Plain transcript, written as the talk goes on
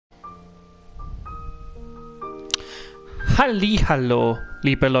Hallihallo,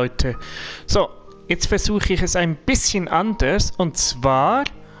 liebe Leute. So, jetzt versuche ich es ein bisschen anders. Und zwar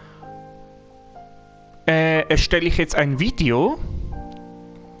erstelle ich jetzt ein Video.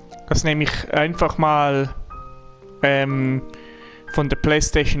 Das nehme ich einfach mal von der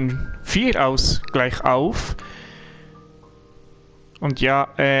PlayStation 4 aus gleich auf. Und ja,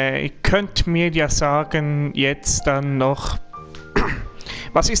 ihr könnt mir ja sagen jetzt dann noch,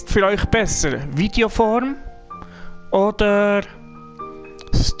 was ist für euch besser? Videoform oder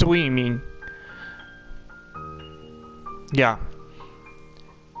Streaming? Ja.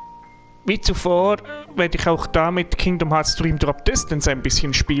 Wie zuvor werde ich auch damit Kingdom Hearts Dream Drop Distance ein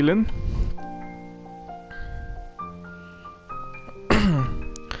bisschen spielen.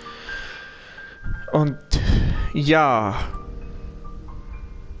 Und ja,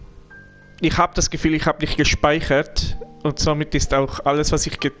 ich habe das Gefühl, ich habe nicht gespeichert und somit ist auch alles, was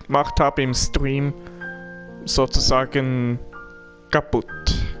ich gemacht habe im Stream, sozusagen kaputt.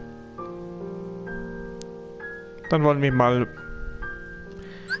 Dann wollen wir mal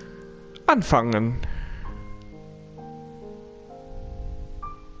anfangen.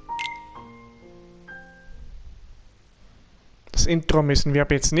 Das Intro müssen wir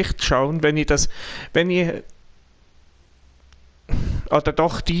aber jetzt nicht schauen, wenn ihr oder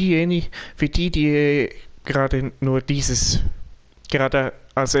doch diejenigen, für die gerade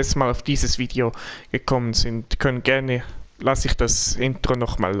als erstes Mal auf dieses Video gekommen sind, können gerne, lasse ich das Intro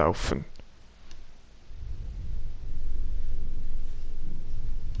nochmal laufen.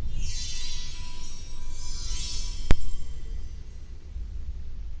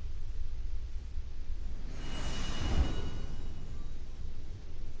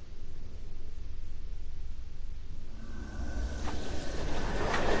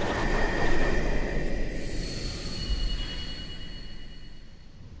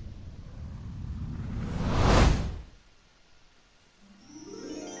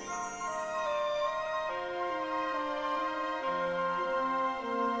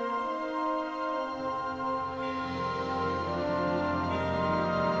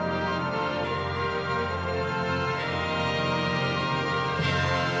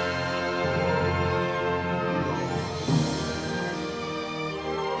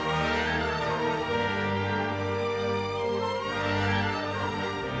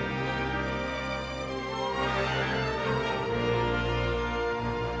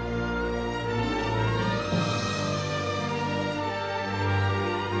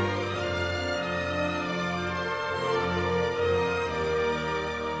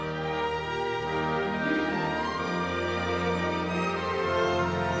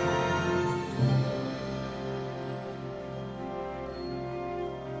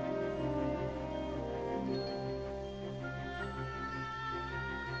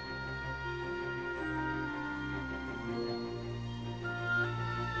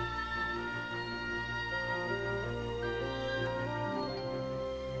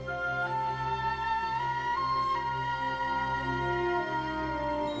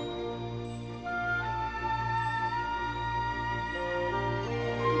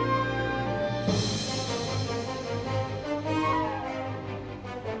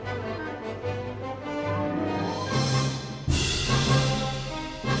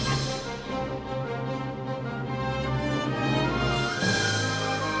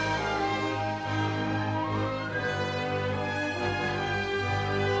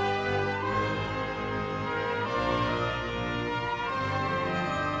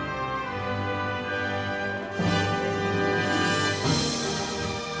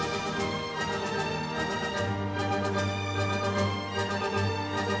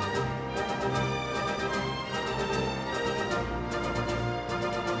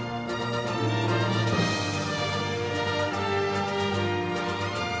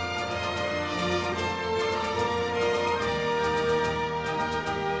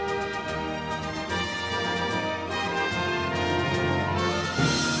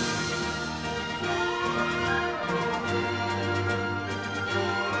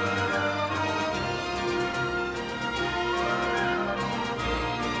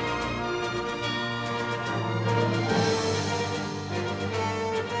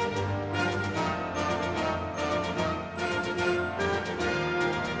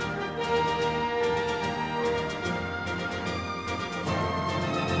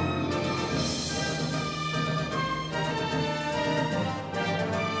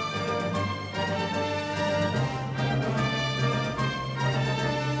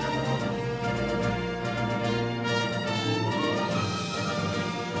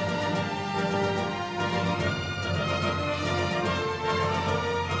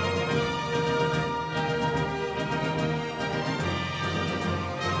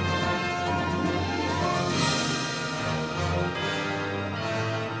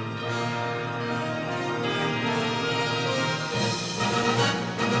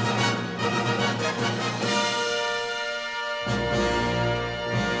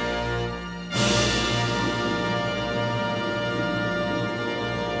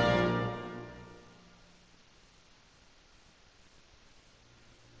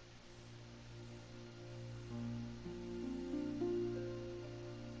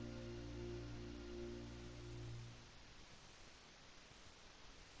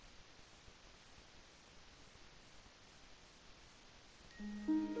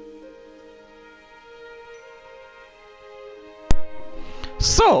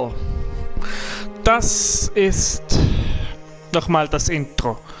 So, das ist nochmal das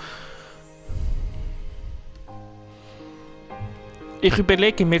Intro. Ich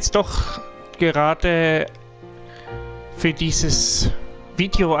überlege mir jetzt doch gerade für dieses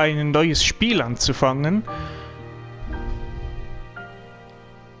Video ein neues Spiel anzufangen.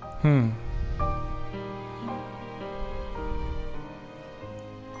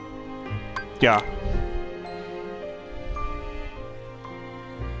 Ja.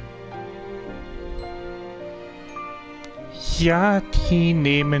 Ja, die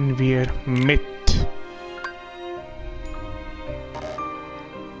nehmen wir mit.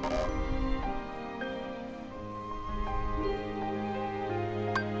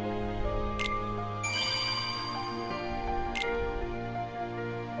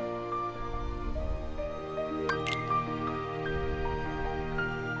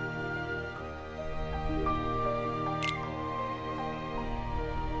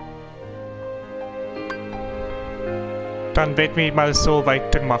 Dann werden wir mal so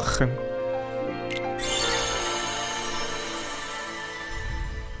weitermachen.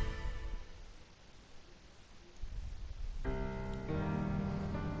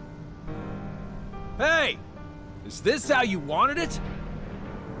 Hey! Is this how you wanted it?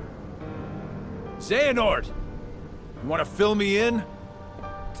 Xehanort! You want to fill me in?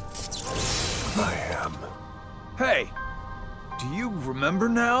 I am. Hey! Do you remember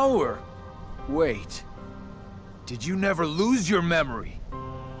now, or... Wait. Did you never lose your memory?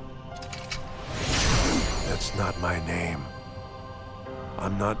 That's not my name.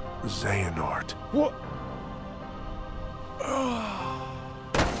 I'm not Xehanort. What?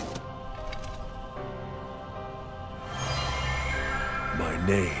 My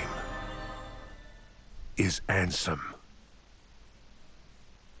name is Ansem.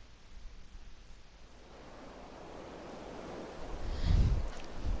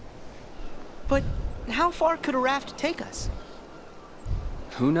 But how far could a raft take us?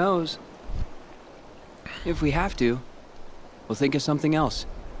 Who knows? If we have to, we'll think of something else.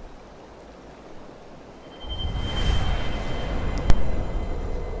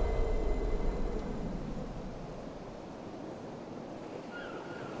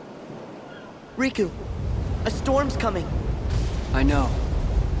 Riku, a storm's coming. I know.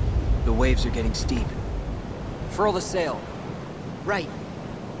 The waves are getting steep. Furl the sail. Right.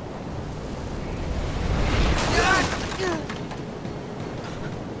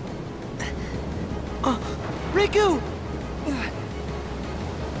 Riku!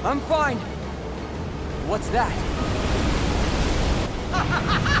 I'm fine. What's that?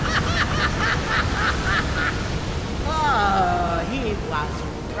 Oh, he was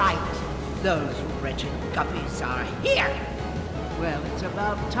right. Those wretched guppies are here. Well, it's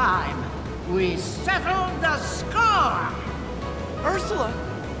about time we settled the score. Ursula!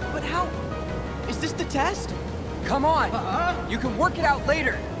 But how... Is this the test? Come on! You can work it out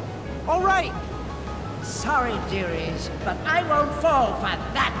later! All right! Sorry, dearies, but I won't fall for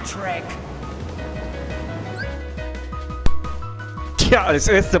that trick. Tja, als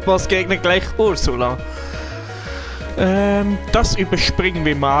erster Bossgegner gleich Ursula. Das überspringen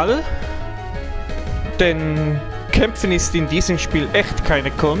wir mal. Denn Kämpfen ist in diesem Spiel echt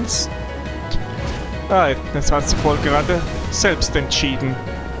keine Kunst. Ah, das hat sich wohl gerade selbst entschieden.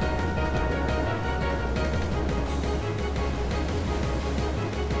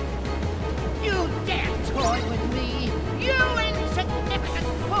 You dare toy with me, you insignificant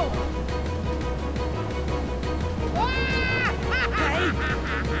fool! Hey!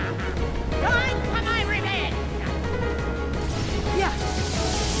 Time for my revenge! Yeah!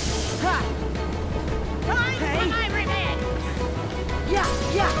 Ha! Time for my revenge! Yeah!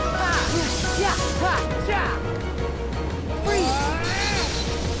 Yeah! Yeah! Ha! Yeah! Freeze!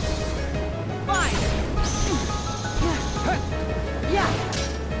 Fine! Yeah!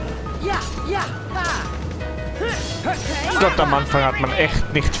 Yeah! Yeah! Ha! Gott, am Anfang hat man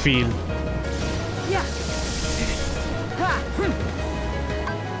echt nicht viel. Yeah! Ha!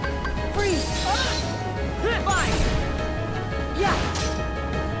 Freeze! Fine! Yeah!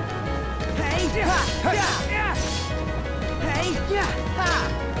 Hey! Ha! Yeah! Hey! Yeah! Ha!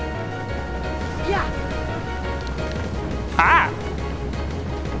 Yeah! Ah!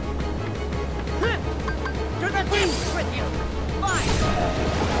 To the depths with you! Fine!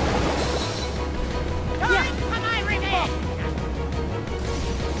 Time for my revenge!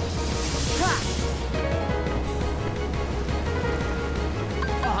 Ha!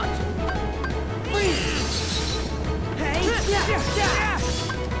 What? Freeze! Hey! Yeah! Yeah!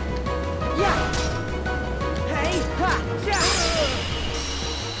 Yeah! Hey! Ha! Yeah!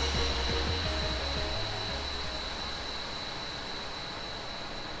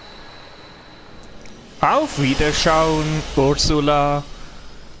 Auf Wiederschauen, Ursula.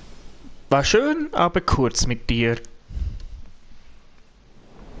 War schön, aber kurz mit dir.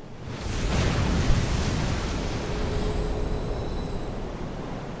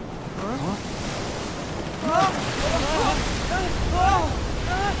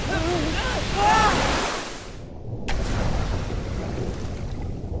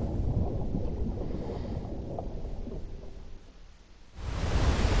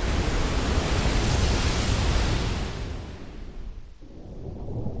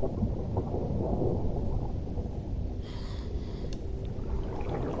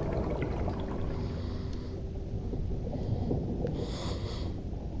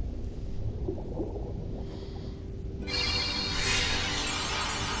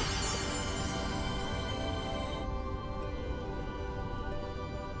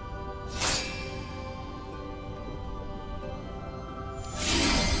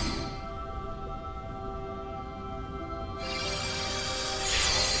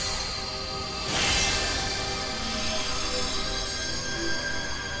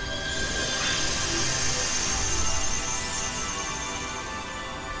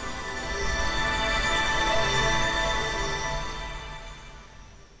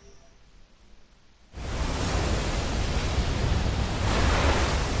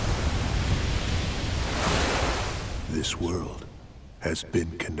 This world has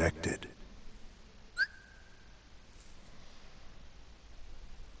been connected.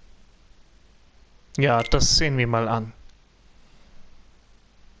 Ja, das sehen wir mal an.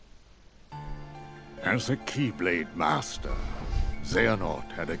 As a Keyblade master,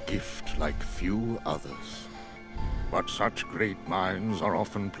 Xehanort had a gift like few others. But such great minds are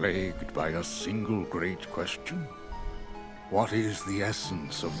often plagued by a single great question. What is the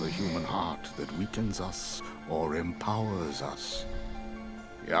essence of the human heart that weakens us or empowers us?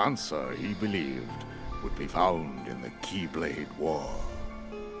 The answer, he believed, would be found in the Keyblade War.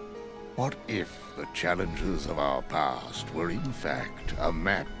 What if the challenges of our past were in fact a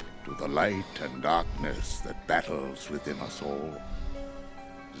map to the light and darkness that battles within us all?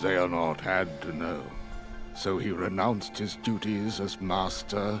 Xehanort had to know, so he renounced his duties as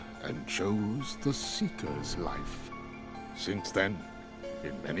master and chose the Seeker's life. Since then,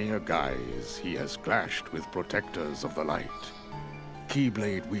 in many a guise, he has clashed with protectors of the light,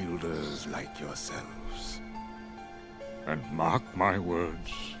 Keyblade wielders like yourselves. And mark my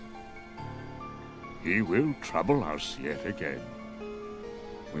words, he will trouble us yet again.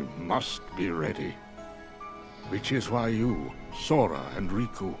 We must be ready. Which is why you, Sora and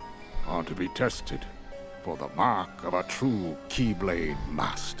Riku, are to be tested for the mark of a true Keyblade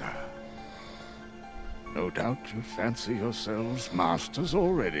master. No doubt you fancy yourselves masters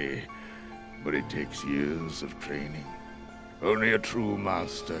already, but it takes years of training. Only a true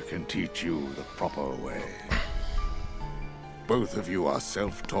master can teach you the proper way. Both of you are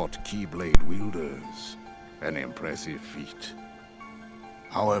self-taught Keyblade wielders, an impressive feat.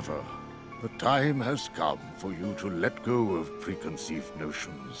 However, the time has come for you to let go of preconceived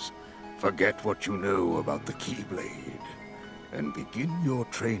notions, forget what you know about the Keyblade, and begin your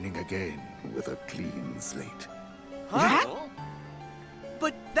training again with a clean slate. Huh?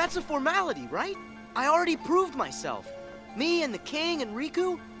 But that's a formality, right? I already proved myself. Me and the King and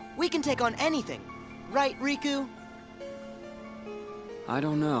Riku, we can take on anything. Right, Riku? I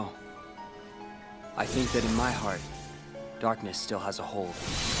don't know. I think that in my heart, darkness still has a hold.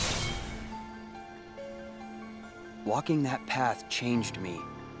 Walking that path changed me.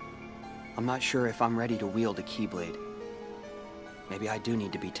 I'm not sure if I'm ready to wield a Keyblade. Maybe I do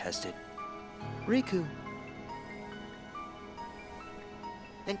need to be tested. Riku.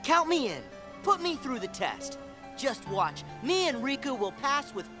 Then count me in. Put me through the test. Just watch. Me and Riku will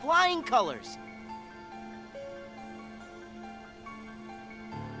pass with flying colors.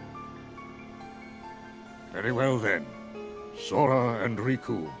 Very well then. Sora and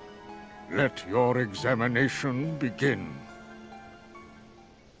Riku, let your examination begin.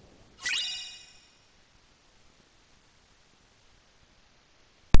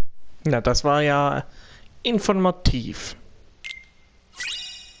 Na, das war ja informativ.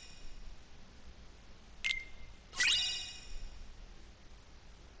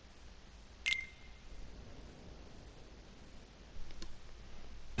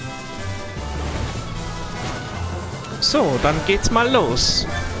 So, dann geht's mal los.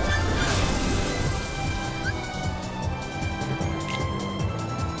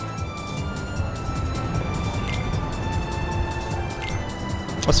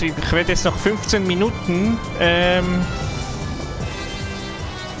 Also ich werde jetzt noch 15 Minuten,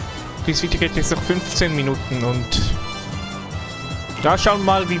 dieses Video geht jetzt noch 15 Minuten und ja, schauen wir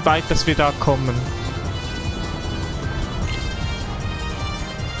mal, wie weit das wir da kommen.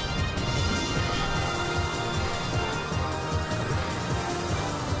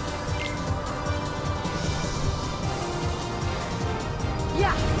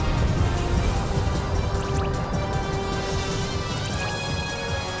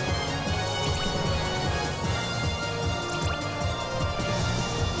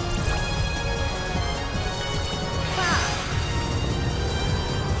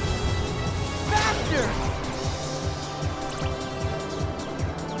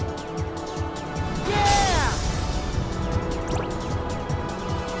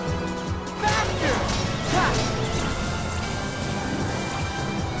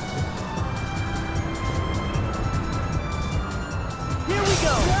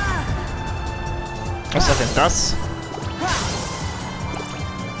 denn das?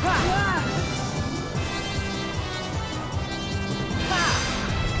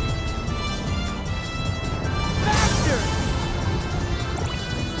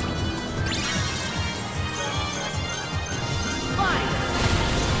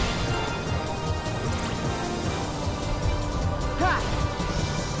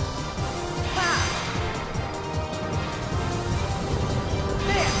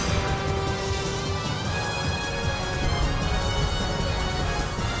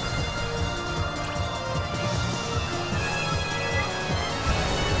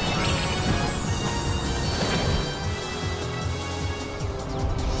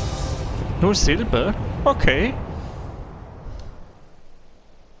 Nur Silber? Okay.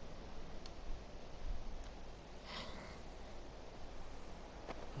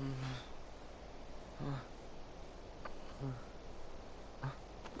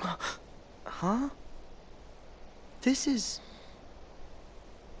 Huh? This is...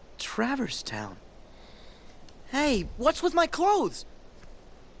 Traverse Town. Hey, what's with my clothes?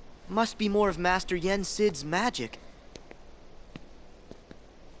 Must be more of Master Yen Sid's magic.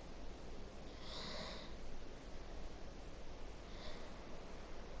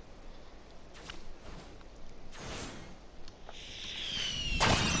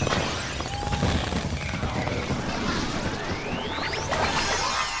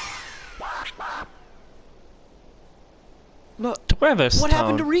 Traverse What Town.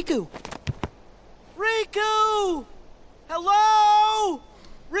 happened to Riku? Riku! Hello?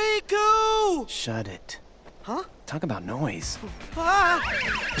 Riku! Shut it. Huh? Talk about noise. Ah!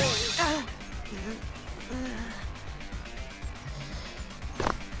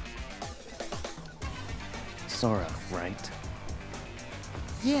 Sora, right?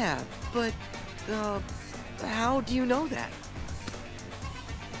 Yeah, but, how do you know that?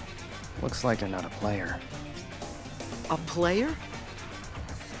 Looks like you're not a player. A player?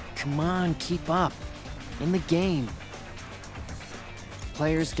 Come on, keep up. In the game.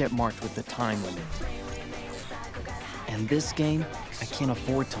 Players get marked with the time limit. And this game, I can't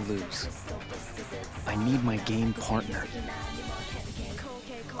afford to lose. I need my game partner.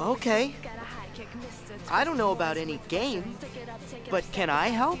 Okay. I don't know about any game, but can I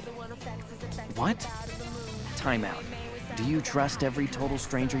help? What? Time out. Do you trust every total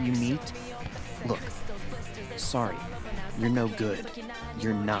stranger you meet? Look, sorry, you're no good.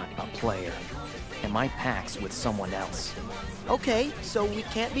 You're not a player. And my pact's with someone else. Okay, so we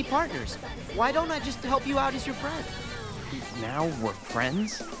can't be partners. Why don't I just help you out as your friend? Now we're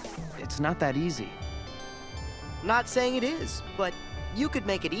friends? It's not that easy. Not saying it is, but you could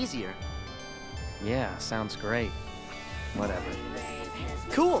make it easier. Yeah, sounds great. Whatever.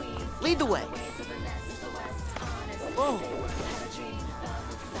 Cool. Lead the way. Whoa.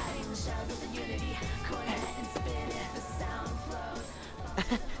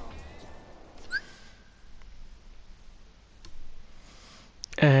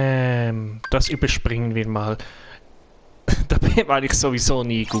 Das überspringen wir mal. Dabei war ich sowieso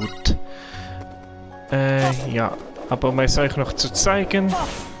nie gut. Ja, aber um es euch noch zu zeigen.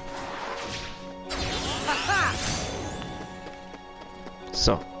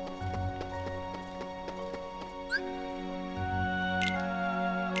 So.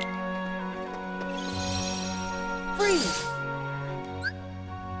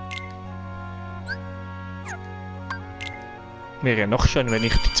 Wäre ja noch schön, wenn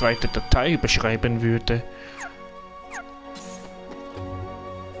ich die zweite Datei überschreiben würde.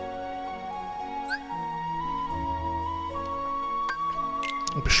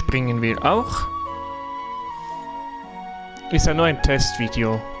 Überspringen wir auch. Ist ja nur ein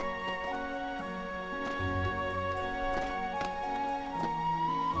Testvideo.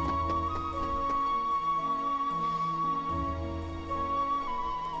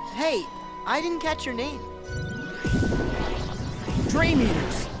 Hey, I didn't catch your name. Dream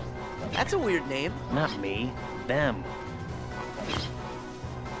Eaters! That's a weird name. Not me. Them.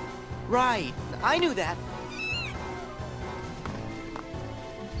 Right, I knew that.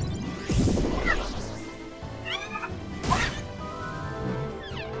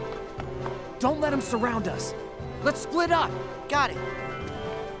 Don't let them surround us. Let's split up. Got it.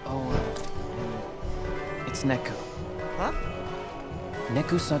 Oh, it's Neku. Huh?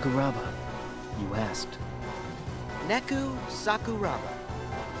 Neku Sakuraba. You asked. Neku Sakuraba.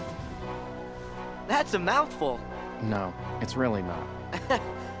 That's a mouthful. No, it's really not.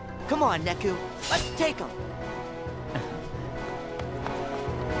 Come on, Neku. Let's take him.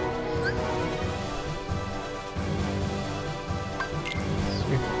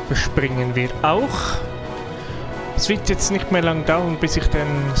 Überspringen wir auch. Es wird jetzt nicht mehr lang dauern, bis ich den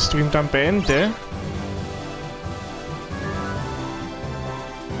Stream dann beende.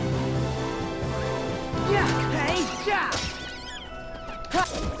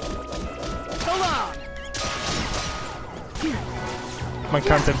 Man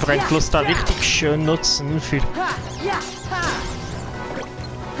kann den Brennfluss da richtig schön nutzen für...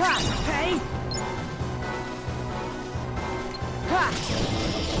 Hey!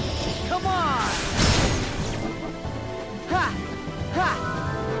 Come on!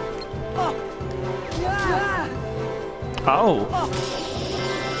 Oh! Au!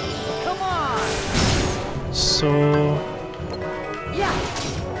 Come on! So...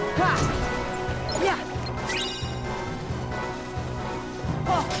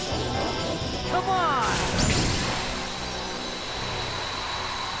 Oh! Come on!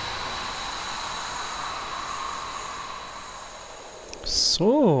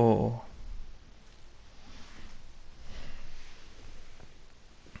 So...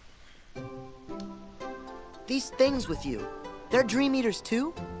 These things with you, they're Dream Eaters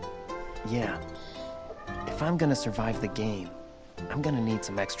too? Yeah. If I'm gonna survive the game, I'm gonna need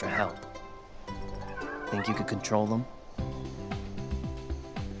some extra help. Think you could control them?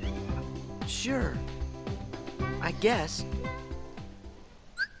 Sure. I guess.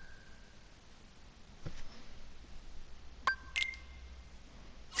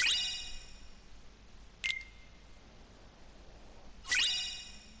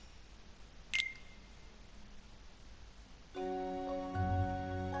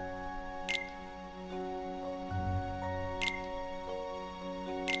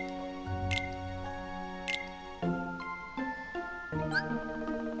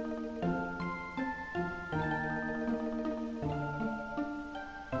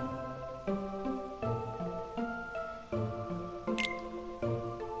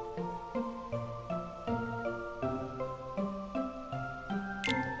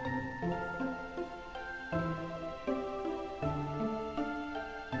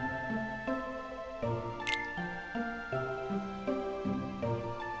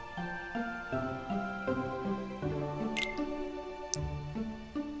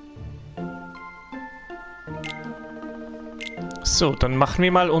 So, dann machen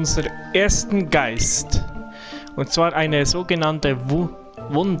wir mal unseren ersten Geist. Und zwar eine sogenannte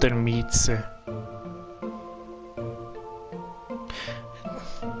Wundermieze.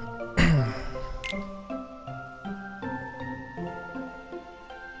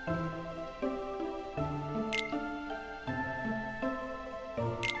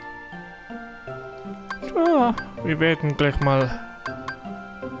 Ah, wir werden gleich mal...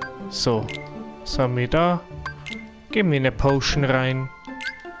 So, was haben wir da? Geben wir eine Potion rein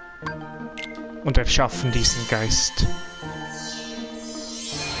und erschaffen diesen Geist.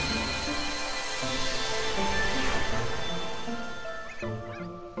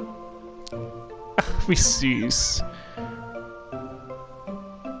 Ach, wie süß.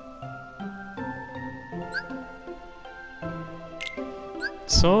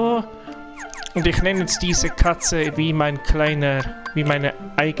 So. Und ich nenne jetzt diese Katze wie meine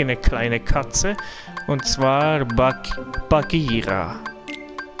eigene kleine Katze. Und zwar Bagheera.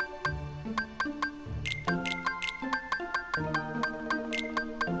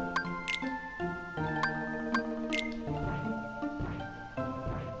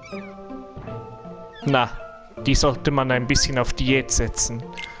 Na, die sollte man ein bisschen auf Diät setzen.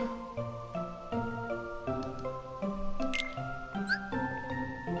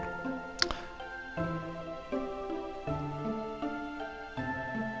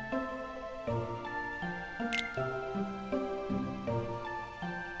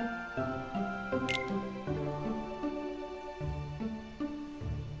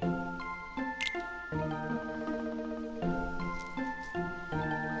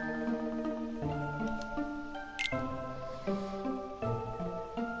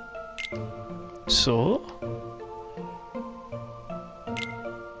 So.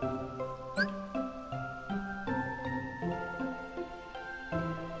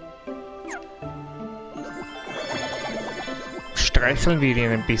 Streicheln wir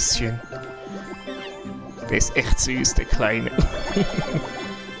ihn ein bisschen. Der ist echt süß, der Kleine.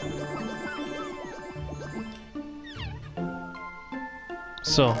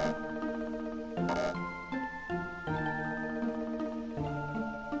 So.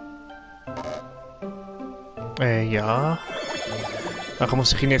 Ja. Nachher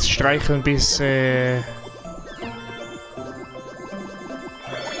muss ich ihn jetzt streicheln bis,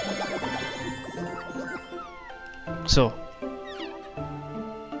 So.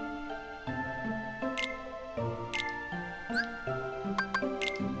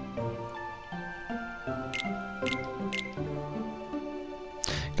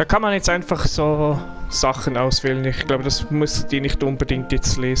 Da kann man jetzt einfach so Sachen auswählen. Ich glaube, das müsstet ihr nicht unbedingt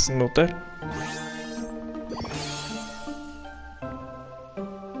jetzt lesen, oder?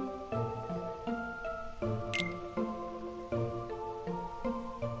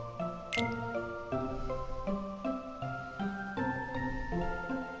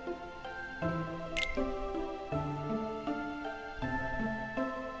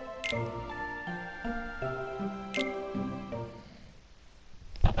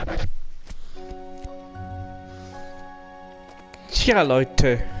 Tja,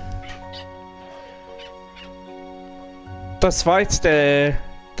 Leute. Das war jetzt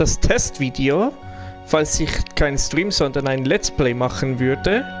das Testvideo, falls ich keinen Stream, sondern ein Let's Play machen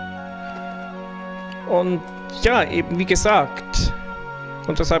würde. Und ja, eben wie gesagt,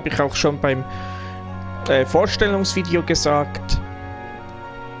 und das habe ich auch schon beim Vorstellungsvideo gesagt,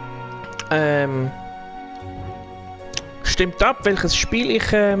 stimmt ab, welches Spiel ich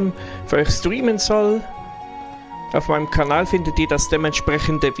für euch streamen soll. Auf meinem Kanal findet ihr das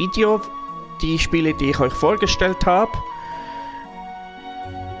dementsprechende Video, die Spiele, die ich euch vorgestellt habe.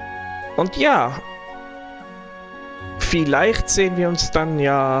 Und ja, vielleicht sehen wir uns dann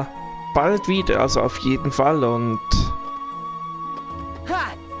ja bald wieder, also auf jeden Fall. Und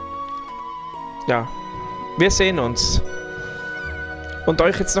ja, wir sehen uns. Und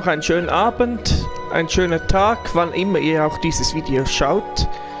euch jetzt noch einen schönen Abend, einen schönen Tag, wann immer ihr auch dieses Video schaut.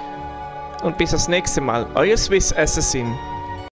 Und bis das nächste Mal, euer Swiss Assassin.